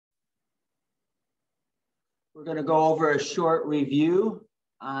We're going to go over a short review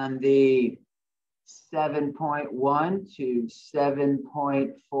on the 7.1 to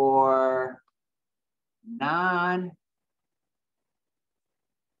 7.4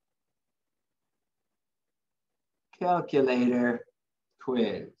 non-calculator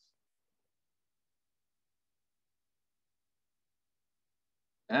quiz.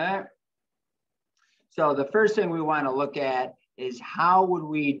 All right. So the first thing we want to look at is how would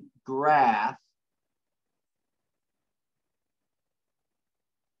we graph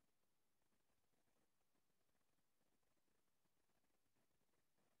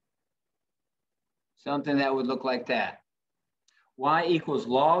something that would look like that. Y equals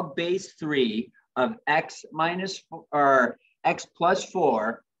log base 3 of x minus or x plus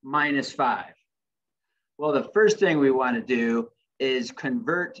 4 minus 5. Well, the first thing we want to do is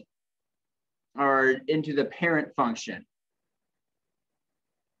convert into the parent function.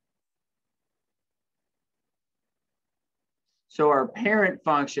 So our parent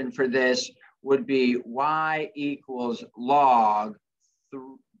function for this would be y equals log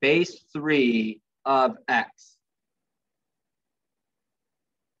base 3 of x.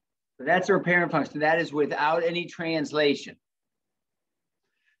 So that's our parent function. That is without any translation.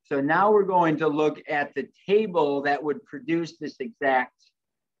 So now we're going to look at the table that would produce this exact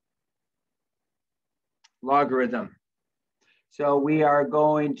logarithm. So we are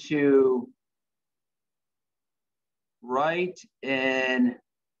going to write in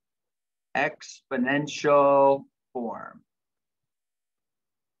exponential form.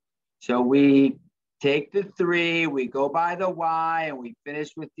 So we take the 3, we go by the y, and we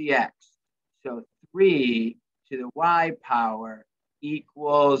finish with the x. So 3 to the y power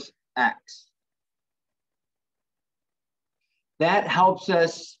equals x. That helps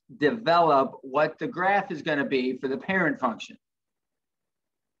us develop what the graph is going to be for the parent function.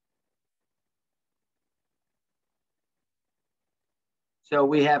 So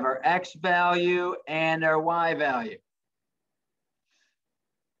we have our x value and our y value.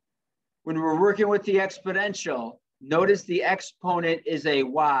 When we're working with the exponential, notice the exponent is a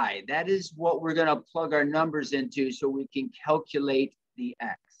y. That is what we're going to plug our numbers into so we can calculate the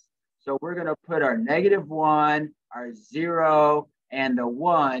x. So we're going to put our -1, our 0, and the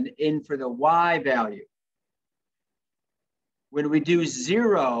 1 in for the y value. When we do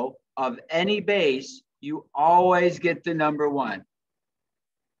 0 of any base, you always get the number 1.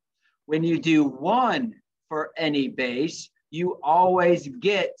 When you do 1 for any base, you always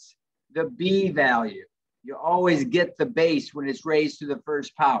get the b value. You always get the base when it's raised to the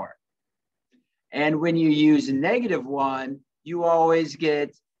first power. And when you use -1, you always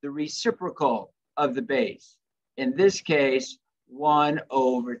get the reciprocal of the base. In this case,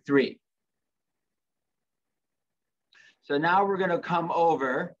 1/3. So now we're going to come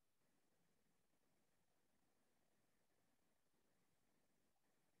over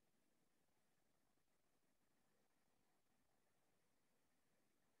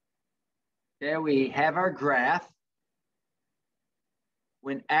there we have our graph.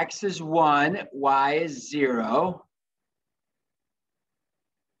 When x is 1, y is 0.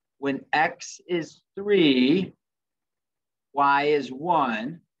 When x is 3, y is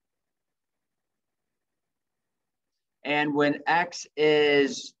 1. And when x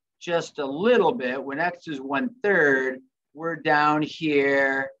is just a little bit, when x is 1/3, we're down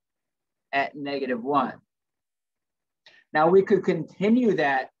here at -1. Now we could continue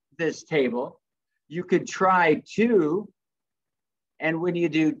this table. You could try 2. And when you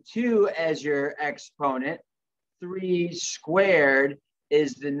do 2 as your exponent, 3 squared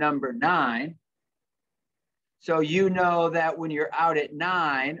is the number 9. So you know that when you're out at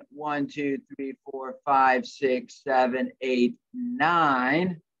 9, 1, 2, 3, 4, 5, 6, 7, 8,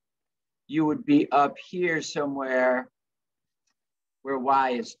 9, you would be up here somewhere where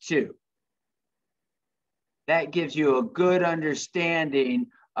y is 2. That gives you a good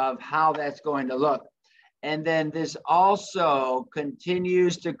understanding of how that's going to look. And then this also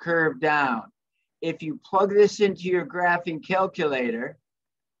continues to curve down. If you plug this into your graphing calculator,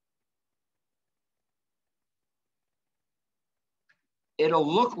 it'll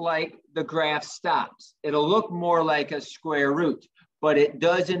look like the graph stops. It'll look more like a square root, but it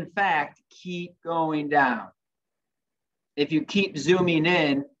does in fact keep going down. If you keep zooming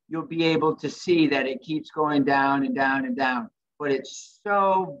in, you'll be able to see that it keeps going down and down and down, but it's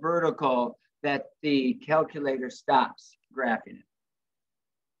so vertical that the calculator stops graphing it.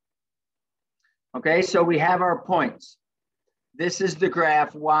 Okay, so we have our points. This is the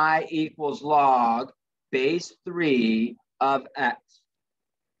graph y equals log base 3 of x.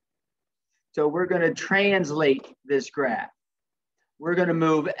 So we're going to translate this graph. We're going to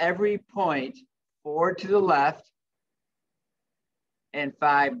move every point 4 to the left, and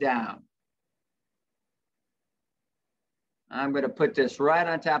 5 down. I'm going to put this right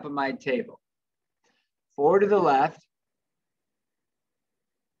on top of my table. 4 to the left,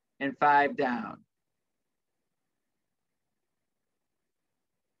 and 5 down.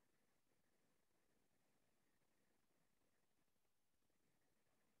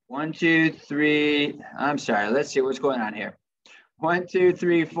 One, two, three. I'm sorry. Let's see what's going on here. 1, 2,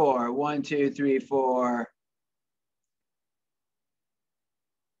 3, 4. 1, 2, 3, 4.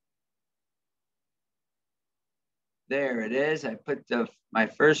 There it is. I put my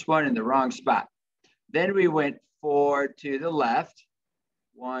first one in the wrong spot. Then we went 4 to the left.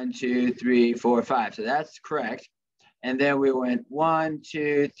 1, 2, 3, 4, 5. So that's correct. And then we went 1,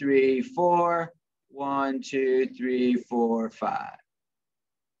 2, 3, 4. 1, 2, 3, 4, 5.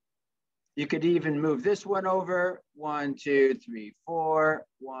 You could even move this one over. 1, 2, 3, 4.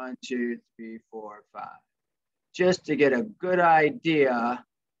 1, 2, 3, 4, 5. Just to get a good idea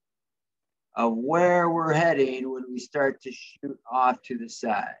of where we're heading when we start to shoot off to the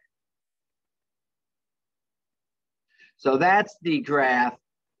side. So that's the graph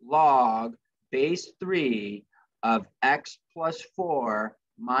log base 3 of x plus 4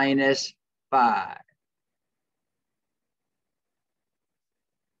 minus 5.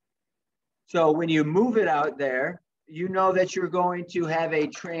 So when you move it out there, you know that you're going to have a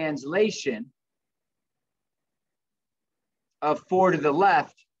translation of 4 to the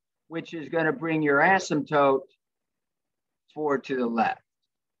left, which is going to bring your asymptote 4 to the left.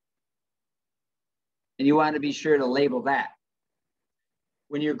 And you want to be sure to label that.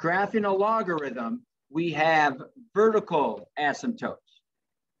 When you're graphing a logarithm, we have vertical asymptotes.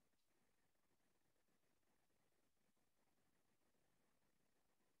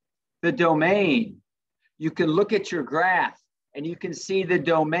 The domain, you can look at your graph and you can see the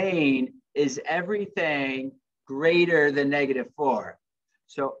domain is everything greater than -4.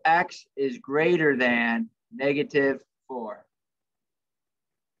 So x is greater than -4.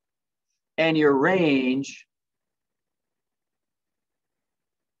 And your range,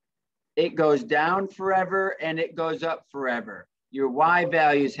 it goes down forever and it goes up forever. Your y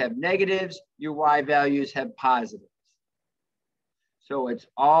values have negatives, your y values have positives. So it's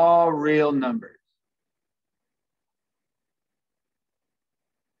all real numbers.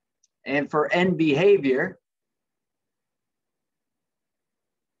 And for end behavior,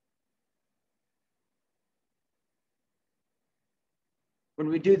 when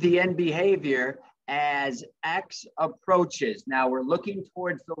we do the end behavior, as x approaches, now we're looking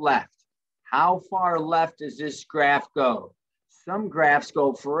towards the left. How far left does this graph go? Some graphs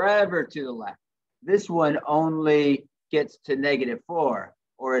go forever to the left. This one only gets to -4,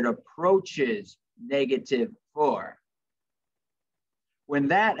 or it approaches -4. When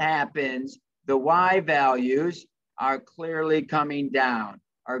that happens, the y values are clearly coming down,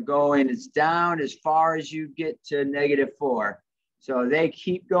 are going as down as far as you get to -4. So they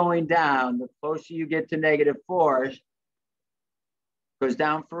keep going down. The closer you get to -4, goes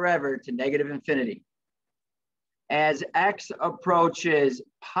down forever to -infinity. As x approaches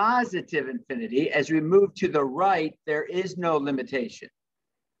positive infinity, as we move to the right, there is no limitation.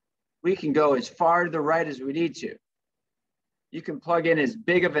 We can go as far to the right as we need to. You can plug in as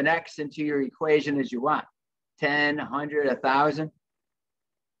big of an x into your equation as you want, 10, 100, 1,000.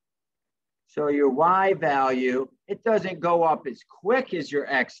 So your y value, it doesn't go up as quick as your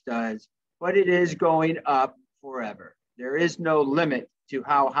x does, but it is going up forever. There is no limit to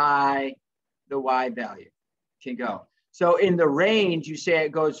how high the y value can go. So in the range, you say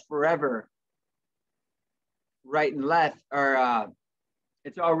it goes forever, right and left, or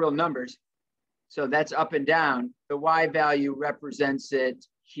it's all real numbers. So that's up and down. The y value represents it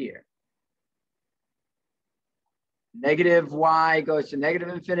here. Negative y goes to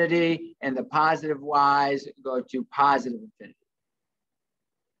 -infinity, and the positive y's go to positive infinity.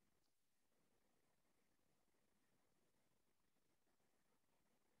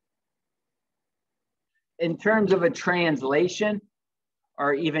 In terms of a translation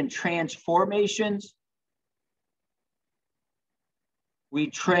or even transformations, we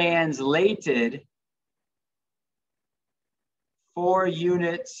translated 4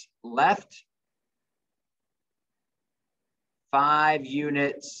 units left, 5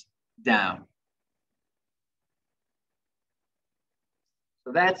 units down.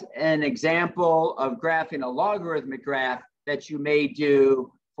 So that's an example of graphing a logarithmic graph that you may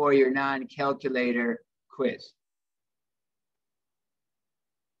do for your non-calculator quiz.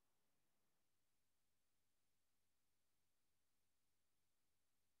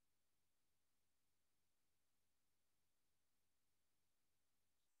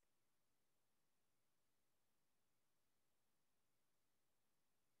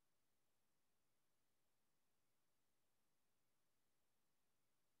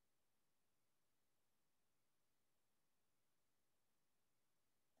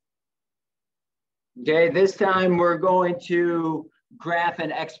 Okay, this time we're going to graph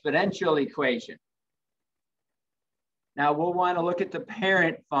an exponential equation. Now we'll want to look at the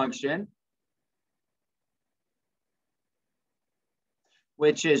parent function,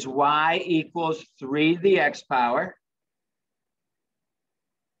 which is y equals 3 to the x power.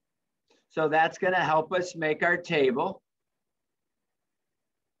 So that's going to help us make our table.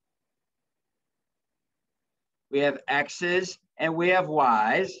 We have x's and we have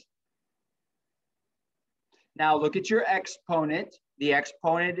y's. Now look at your exponent. The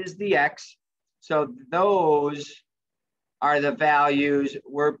exponent is the x. So those are the values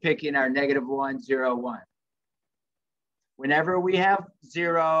we're picking our -1, 0, 1. Whenever we have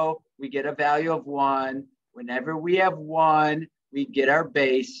 0, we get a value of 1. Whenever we have 1, we get our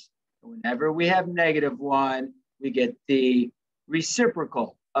base. Whenever we have -1, we get the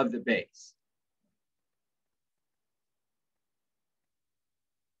reciprocal of the base.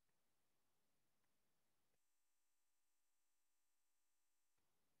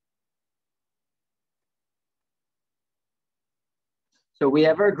 So we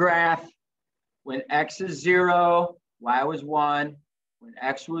have our graph. When x is 0, y was 1. When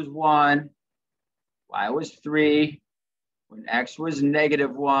x was 1, y was 3. When x was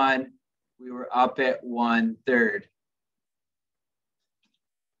 -1, we were up at 1/3.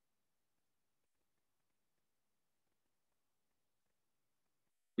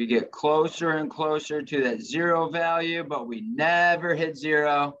 We get closer and closer to that 0 value, but we never hit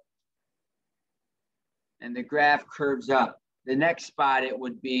 0. And the graph curves up. The next spot it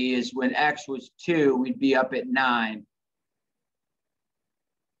would be is when x was 2, we'd be up at 9.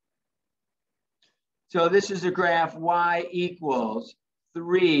 So this is a graph y equals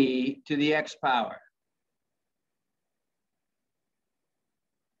 3 to the x power.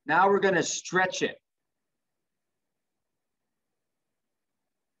 Now we're going to stretch it.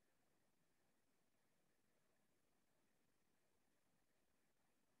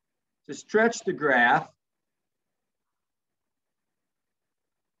 To stretch the graph,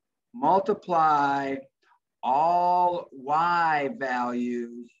 multiply all y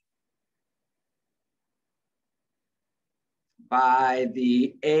values by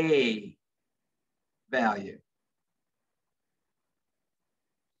the a value.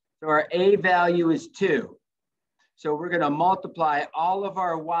 So our a value is 2. So we're going to multiply all of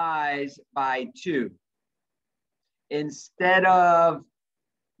our y's by 2. Instead of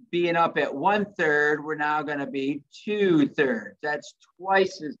being up at 1/3, we're now going to be 2/3. That's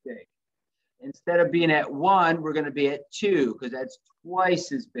twice as big. Instead of being at 1, we're going to be at 2 because that's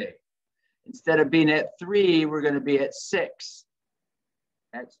twice as big. Instead of being at 3, we're going to be at 6.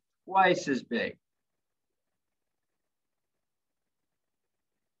 That's twice as big.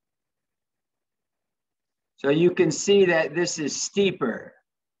 So you can see that this is steeper.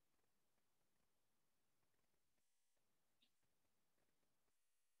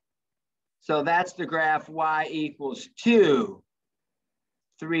 So that's the graph y equals 2,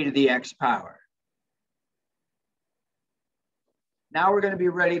 3 to the x power. Now we're going to be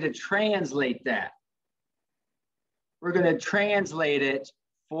ready to translate that. We're going to translate it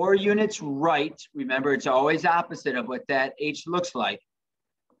 4 units right. Remember, it's always opposite of what that h looks like.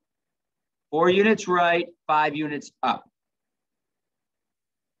 4 units right, 5 units up.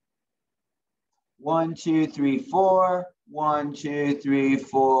 1, 2, 3, 4. 1, 2, 3,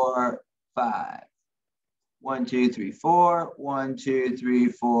 4, 5. 1, 2, 3, 4. 1, 2, 3,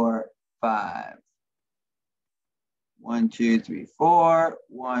 4, 5. 1, 2, 3, 4.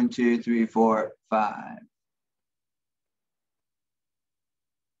 1, 2, 3, 4, 5.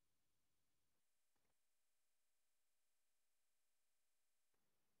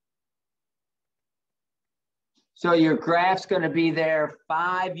 So your graph's going to be there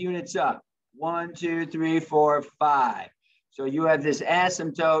 5 units up. 1, 2, 3, 4, 5. So you have this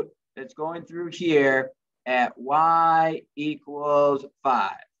asymptote that's going through here at y equals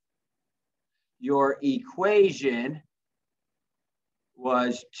 5. Your equation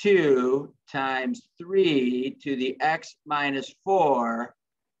was 2 times 3 to the x minus 4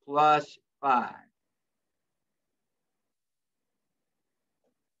 plus 5.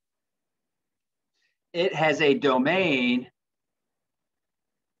 It has a domain.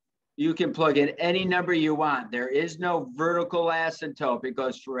 You can plug in any number you want. There is no vertical asymptote. It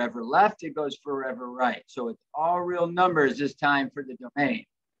goes forever left, it goes forever right. So it's all real numbers this time for the domain.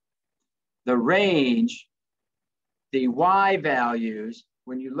 The range, the y values,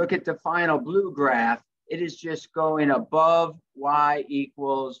 when you look at the final blue graph, it is just going above y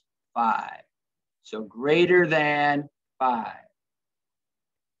equals 5. So greater than 5.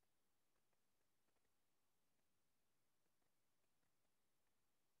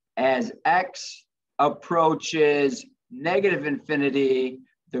 As x approaches negative infinity,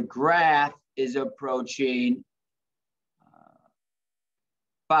 the graph is approaching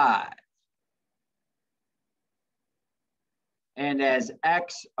 5. And as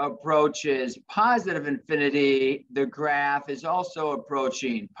x approaches positive infinity, the graph is also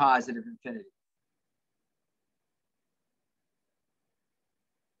approaching positive infinity.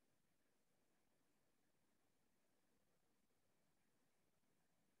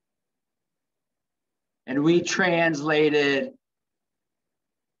 And we translated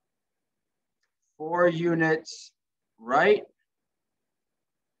 4 units right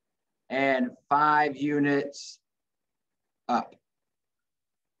and 5 units up.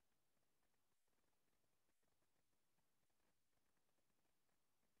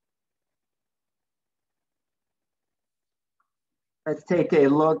 Let's take a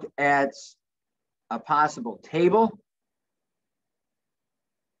look at a possible table.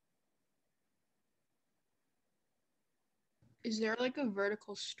 Is there like a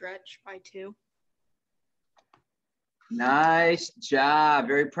vertical stretch by 2? Nice job.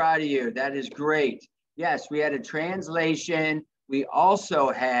 Very proud of you. That is great. Yes, we had a translation. We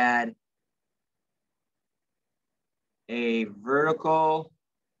also had a vertical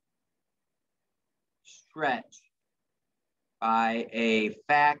stretch by a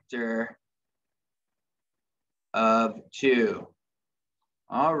factor of 2.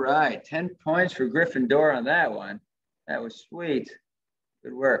 All right, 10 points for Gryffindor on that one. That was sweet.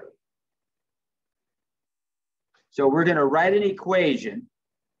 Good work. So we're going to write an equation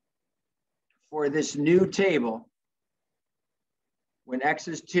for this new table. When x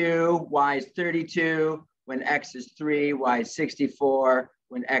is 2, y is 32. When x is 3, y is 64.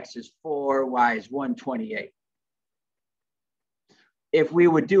 When x is 4, y is 128. If we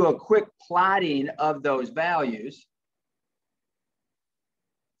would do a quick plotting of those values,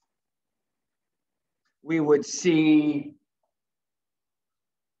 we would see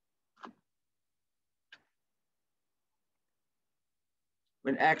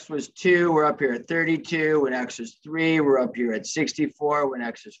when x was 2, we're up here at 32. When x is 3, we're up here at 64. When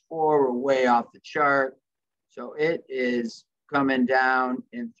x is 4, we're way off the chart. So it is coming down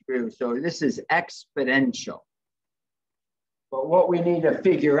and through. So this is exponential. But what we need to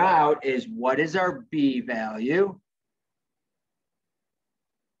figure out is what is our b value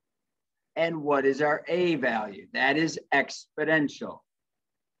and what is our a value. That is exponential.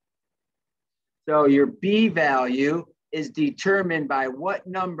 So your b value is determined by what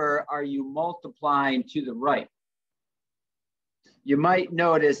number are you multiplying to the right. You might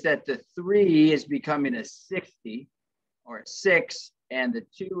notice that the 3 is becoming a 60 or a 6, and the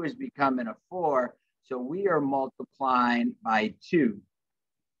 2 is becoming a 4. So we are multiplying by 2.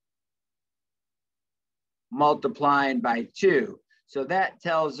 Multiplying by 2. So that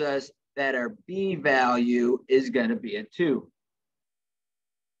tells us that our b value is going to be a 2.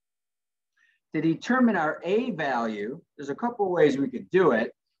 To determine our a value, there's a couple of ways we could do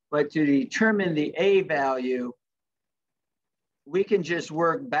it, but to determine the a value, we can just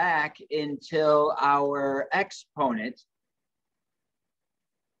work back until our exponent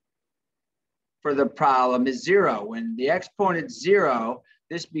for the problem is 0. When the exponent's 0,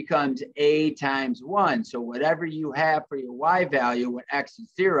 this becomes a times 1. So whatever you have for your y value when x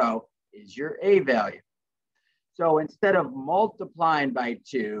is 0 is your a value. So instead of multiplying by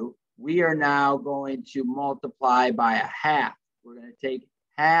 2, we are now going to multiply by a half. We're going to take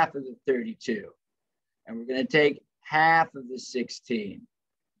half of the 32, and we're going to take half of the 16.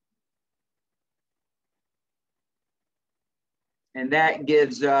 And that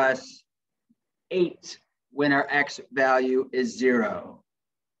gives us 8 when our x value is 0.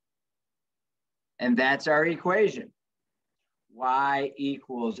 And that's our equation. Y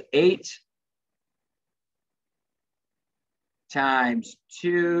equals 8 times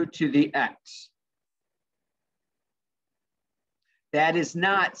 2 to the x. That is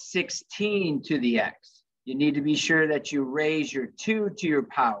not 16 to the x. You need to be sure that you raise your 2 to your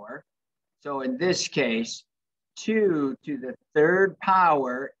power. So in this case, 2 to the third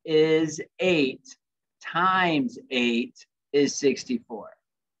power is 8 times 8 is 64.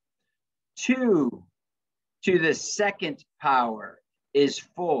 2 to the second power is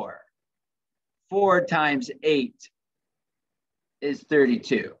 4. 4 times 8 is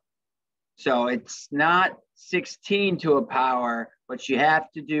 32. So it's not 16 to a power, but you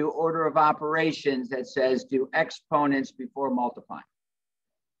have to do order of operations that says do exponents before multiplying.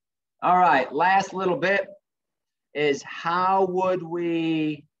 All right, last little bit is how would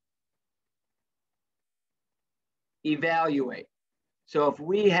we evaluate? So if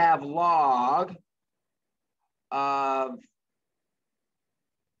we have log of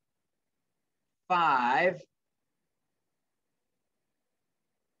 5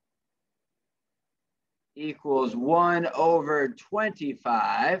 equals 1 over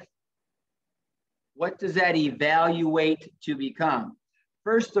 25. What does that evaluate to become?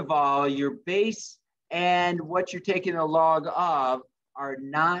 First of all, your base and what you're taking a log of are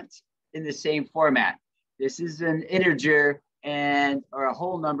not in the same format. This is an integer or a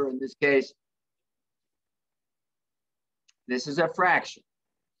whole number in this case. This is a fraction.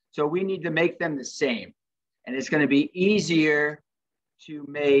 So we need to make them the same. And it's going to be easier to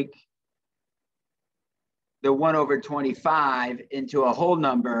make the 1 over 25 into a whole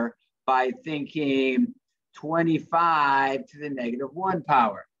number by thinking 25 to the negative 1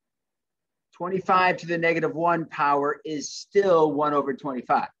 power. 25 to the negative 1 power is still 1 over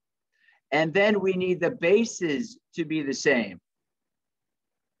 25. And then we need the bases to be the same.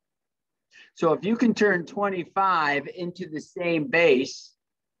 So if you can turn 25 into the same base,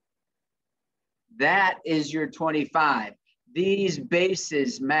 that is your 25. These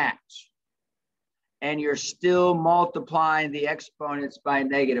bases match. And you're still multiplying the exponents by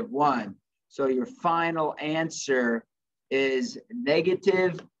negative 1. So your final answer is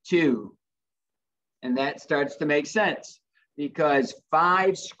 -2. And that starts to make sense because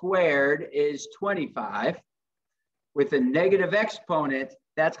 5 squared is 25. With a negative exponent,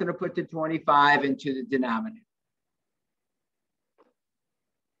 that's going to put the 25 into the denominator.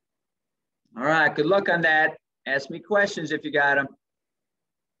 All right, good luck on that. Ask me questions if you got them.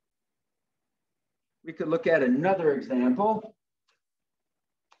 We could look at another example.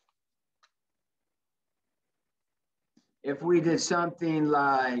 If we did something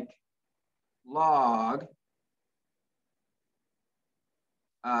like log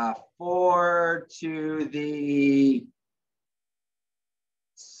 4 to the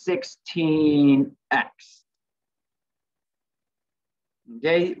 16x.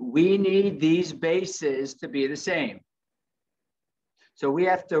 Okay, we need these bases to be the same. So we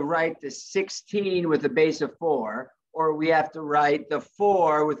have to write the 16 with a base of 4, or we have to write the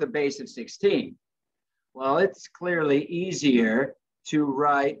 4 with a base of 16. Well, it's clearly easier to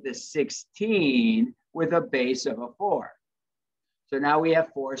write the 16 with a base of a 4. So now we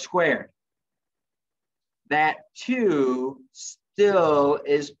have 4 squared. That 2 still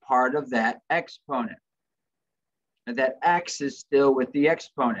is part of that exponent. And that x is still with the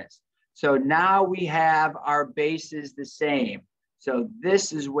exponents. So now we have our bases the same. So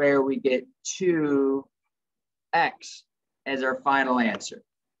this is where we get 2x as our final answer.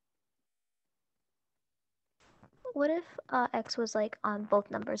 What if x was like on both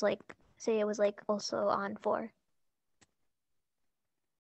numbers, like say it was like also on 4?